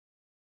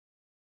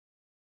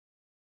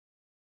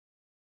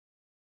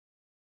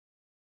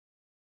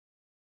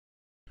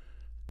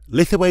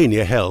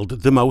Lithuania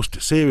held the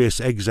most serious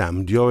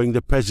exam during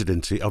the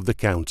presidency of the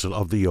Council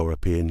of the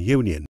European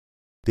Union.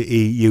 The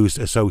EU's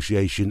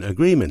association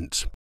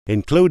agreements,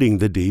 including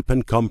the deep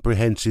and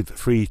comprehensive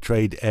free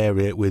trade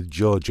area with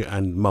Georgia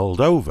and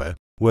Moldova,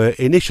 were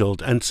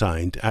initialed and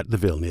signed at the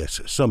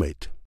Vilnius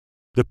summit.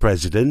 The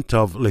president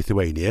of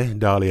Lithuania,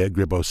 Dalia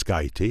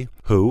Grybauskaitė,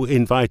 who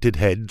invited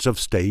heads of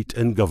state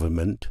and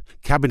government,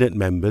 cabinet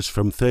members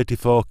from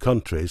 34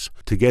 countries,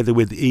 together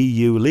with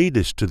EU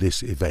leaders to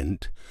this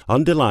event,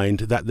 underlined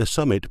that the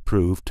summit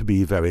proved to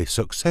be very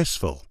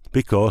successful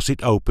because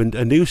it opened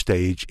a new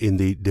stage in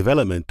the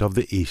development of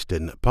the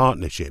Eastern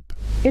Partnership.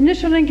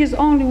 Initialing is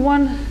only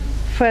one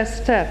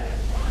first step.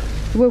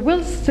 We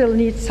will still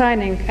need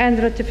signing and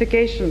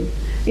ratification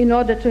in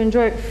order to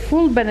enjoy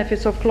full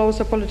benefits of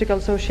closer political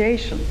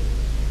association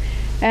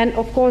and,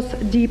 of course,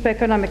 deep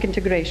economic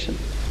integration.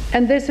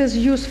 And this is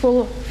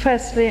useful,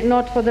 firstly,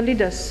 not for the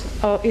leaders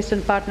of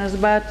Eastern partners,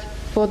 but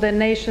for the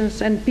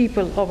nations and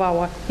people of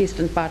our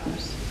Eastern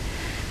partners.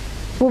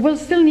 We will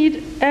still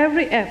need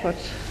every effort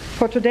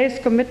for today's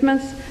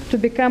commitments to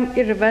become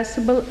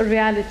irreversible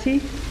reality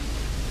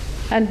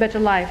and better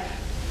life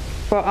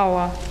for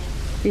our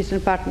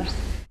Eastern partners.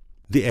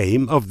 The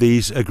aim of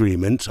these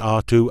agreements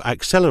are to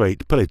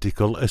accelerate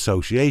political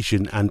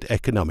association and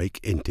economic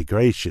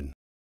integration.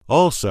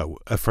 Also,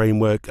 a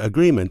framework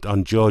agreement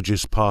on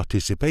Georgia's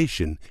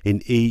participation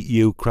in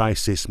EU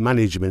crisis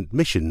management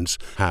missions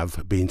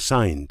have been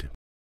signed.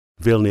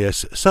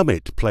 Vilnius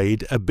summit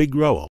played a big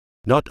role,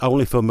 not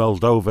only for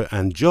Moldova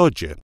and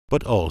Georgia,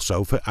 but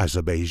also for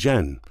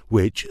Azerbaijan,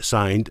 which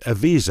signed a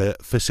visa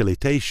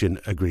facilitation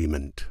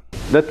agreement.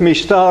 Let me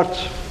start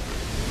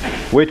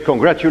with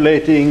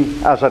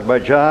congratulating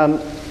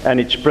Azerbaijan and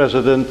its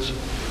president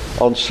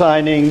on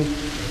signing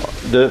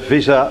the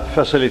visa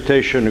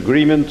facilitation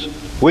agreement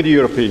with the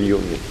European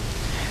Union.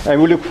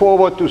 And we look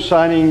forward to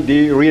signing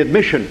the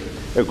readmission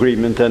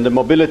agreement and the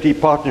mobility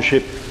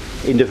partnership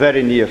in the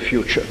very near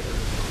future.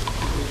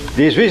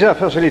 This visa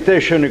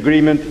facilitation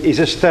agreement is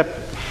a step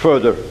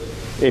further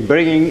in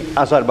bringing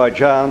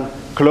Azerbaijan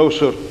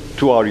closer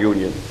to our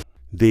Union.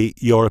 The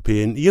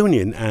European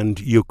Union and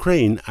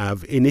Ukraine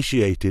have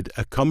initiated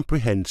a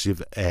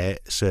comprehensive air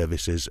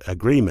services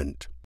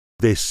agreement.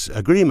 This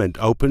agreement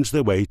opens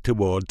the way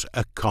towards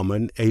a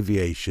common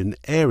aviation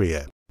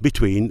area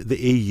between the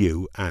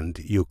EU and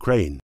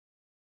Ukraine.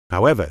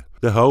 However,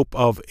 the hope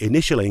of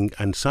initialing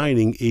and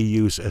signing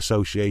EU's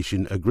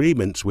association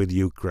agreements with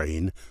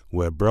Ukraine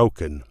were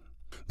broken.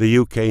 The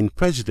Ukraine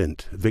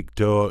President,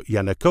 Viktor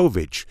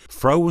Yanukovych,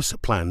 froze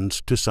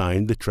plans to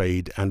sign the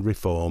trade and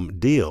reform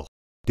deal,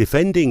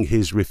 defending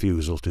his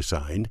refusal to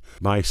sign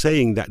by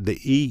saying that the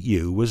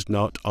EU was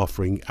not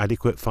offering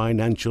adequate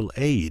financial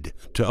aid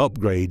to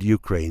upgrade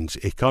Ukraine's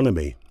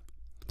economy.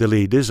 The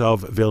leaders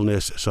of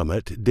Vilnius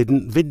summit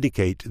didn't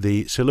vindicate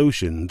the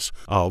solutions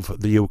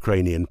of the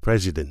Ukrainian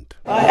president.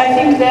 I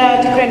think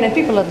that Ukrainian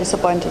people are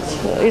disappointed.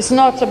 It's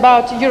not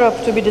about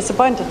Europe to be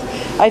disappointed.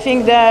 I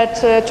think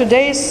that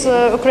today's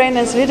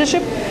Ukrainian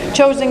leadership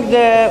choosing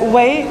the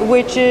way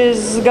which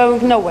is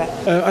going nowhere.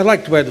 I'd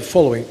like to add the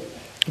following,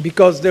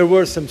 because there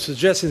were some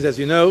suggestions, as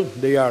you know,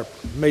 they are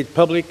made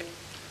public,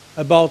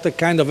 about a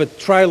kind of a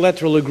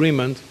trilateral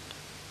agreement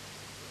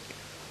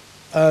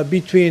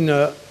between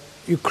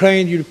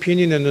Ukraine, European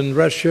Union and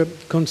Russia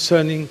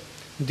concerning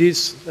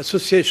this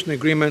association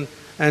agreement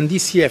and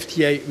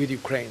DCFTA with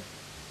Ukraine.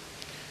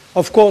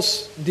 Of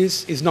course,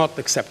 this is not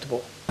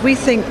acceptable. We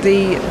think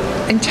the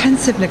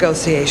intensive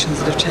negotiations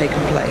that have taken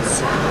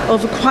place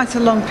over quite a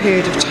long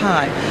period of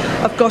time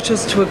have got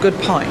us to a good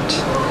point.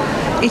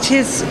 It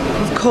is,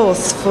 of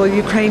course, for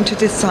Ukraine to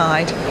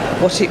decide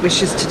what it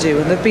wishes to do,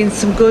 and there have been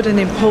some good and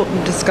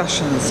important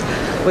discussions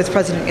with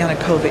President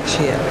Yanukovych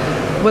here.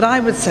 What I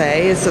would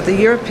say is that the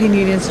European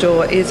Union's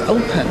door is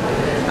open,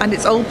 and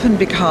it's open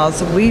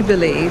because we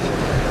believe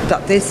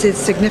that this is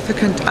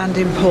significant and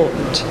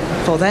important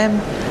for them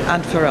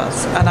and for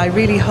us, and I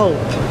really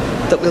hope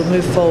that we'll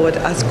move forward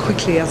as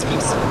quickly as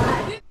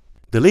possible.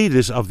 The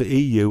leaders of the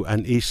EU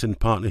and Eastern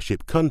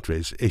Partnership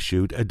countries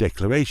issued a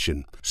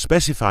declaration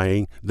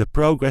specifying the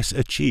progress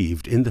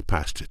achieved in the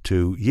past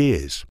 2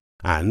 years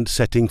and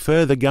setting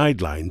further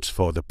guidelines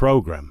for the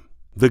programme.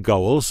 The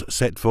goals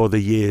set for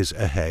the years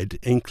ahead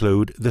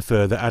include the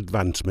further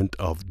advancement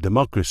of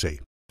democracy,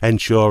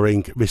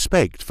 ensuring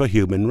respect for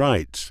human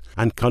rights,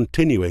 and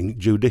continuing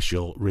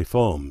judicial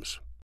reforms.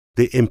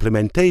 The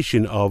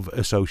implementation of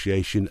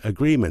association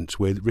agreements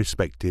with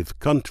respective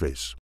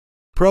countries.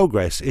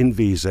 Progress in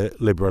visa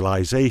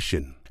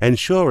liberalisation,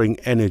 ensuring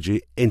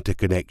energy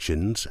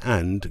interconnections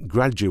and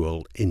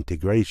gradual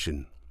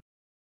integration.